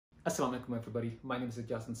Assalamu alaikum everybody. My name is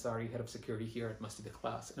Ijaz Ansari, Head of Security here at Masjid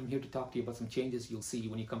Ikhlas, and I'm here to talk to you about some changes you'll see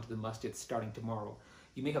when you come to the masjid starting tomorrow.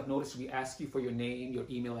 You may have noticed we ask you for your name, your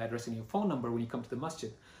email address, and your phone number when you come to the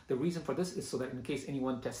masjid. The reason for this is so that in case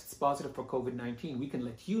anyone tests positive for COVID-19, we can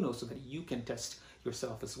let you know so that you can test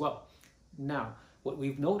yourself as well. Now, what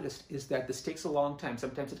we've noticed is that this takes a long time.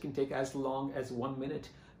 Sometimes it can take as long as 1 minute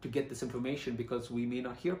to get this information because we may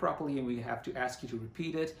not hear properly and we have to ask you to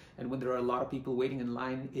repeat it. And when there are a lot of people waiting in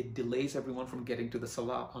line, it delays everyone from getting to the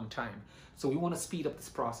salah on time. So we want to speed up this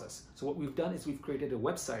process. So what we've done is we've created a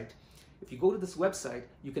website. If you go to this website,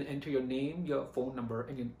 you can enter your name, your phone number,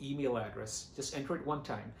 and your email address. Just enter it one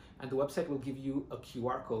time, and the website will give you a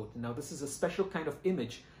QR code. Now, this is a special kind of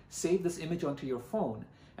image. Save this image onto your phone,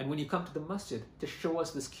 and when you come to the masjid, just show us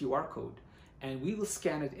this QR code, and we will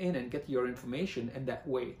scan it in and get your information, and that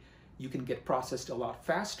way you can get processed a lot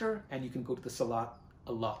faster, and you can go to the salat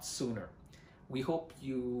a lot sooner. We hope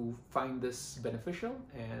you find this beneficial,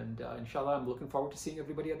 and inshallah, I'm looking forward to seeing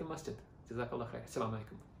everybody at the masjid. Jazakallah khair. Assalamu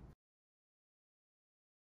alaikum.